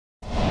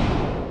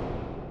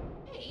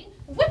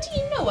What do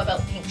you know about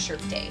Pink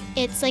Shirt Day?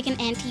 It's like an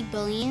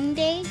anti-bullying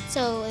day,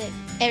 so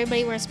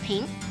everybody wears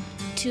pink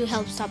to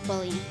help stop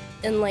bullying.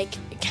 In like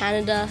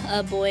Canada,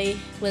 a boy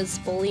was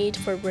bullied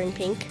for wearing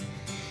pink,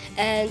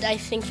 and I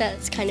think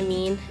that's kind of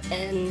mean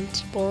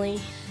and bullying.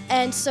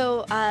 And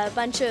so a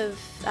bunch of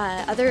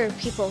other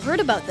people heard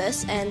about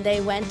this, and they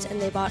went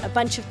and they bought a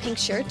bunch of pink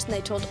shirts, and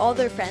they told all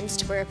their friends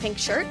to wear a pink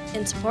shirt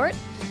in support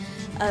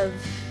of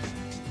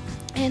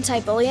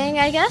anti-bullying,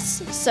 I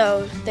guess.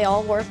 So they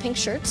all wore pink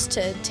shirts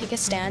to take a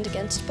stand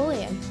against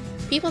bullying.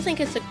 People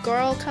think it's a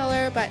girl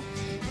color, but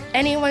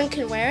anyone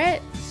can wear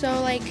it. So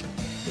like,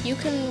 you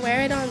can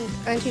wear it on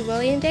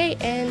Anti-Bullying Day,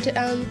 and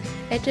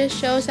it just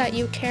shows that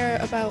you care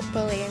about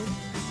bullying.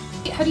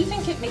 How do you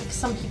think it makes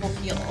some people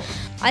feel?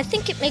 I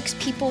think it makes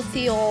people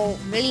feel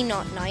really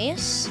not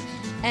nice,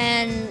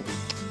 and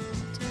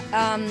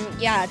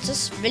yeah, it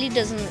just really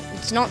doesn't,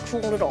 it's not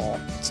cool at all.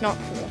 It's not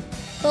cool.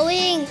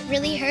 Bullying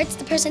really hurts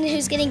the person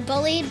who's getting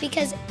bullied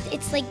because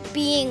it's like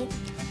being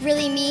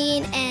really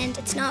mean and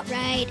it's not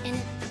right, and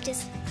it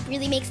just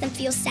really makes them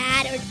feel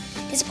sad or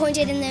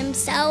disappointed in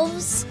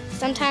themselves.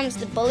 Sometimes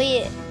the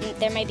bully,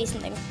 there may be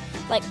something,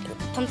 like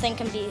something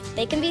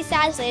they can be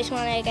sad, so they just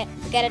want to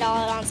get it all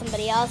out on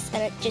somebody else,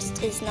 and it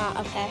just is not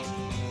okay.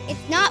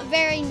 It's not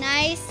very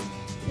nice,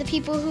 the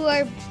people who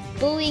are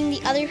bullying the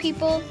other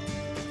people,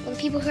 or the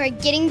people who are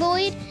getting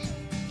bullied.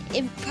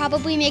 It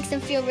probably makes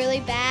them feel really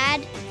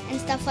bad and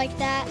stuff like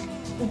that.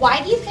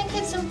 Why do you think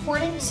it's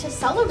important to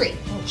celebrate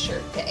Pink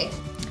Shirt Day?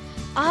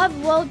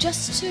 Well,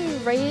 just to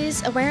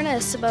raise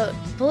awareness about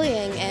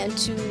bullying and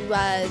to,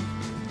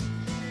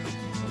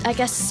 I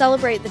guess,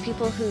 celebrate the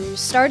people who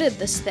started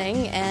this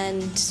thing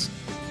and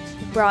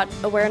brought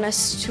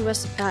awareness to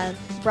us,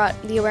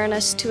 brought the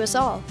awareness to us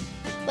all.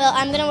 Well,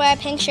 I'm gonna wear a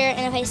pink shirt,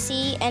 and if I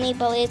see any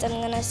bullies, I'm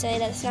gonna say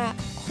that it's not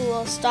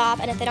cool,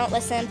 stop, and if they don't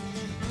listen,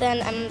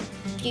 then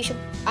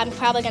I'm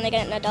probably gonna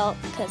get an adult,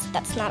 because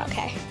that's not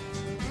okay.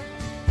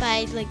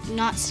 By like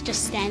not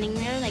just standing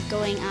there, like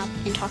going up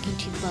and talking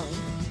to the bully.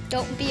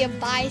 Don't be a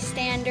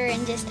bystander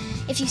and just,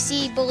 if you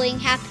see bullying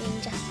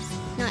happening, just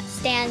not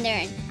stand there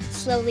and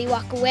slowly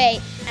walk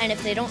away. And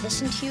if they don't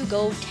listen to you,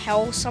 go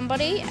tell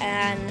somebody,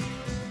 and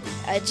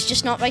it's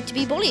just not right to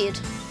be bullied.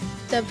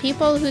 The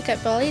people who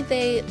get bullied,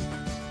 they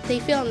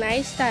feel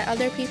nice that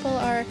other people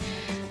are,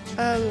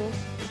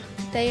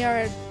 they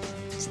are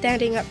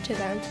standing up to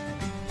them.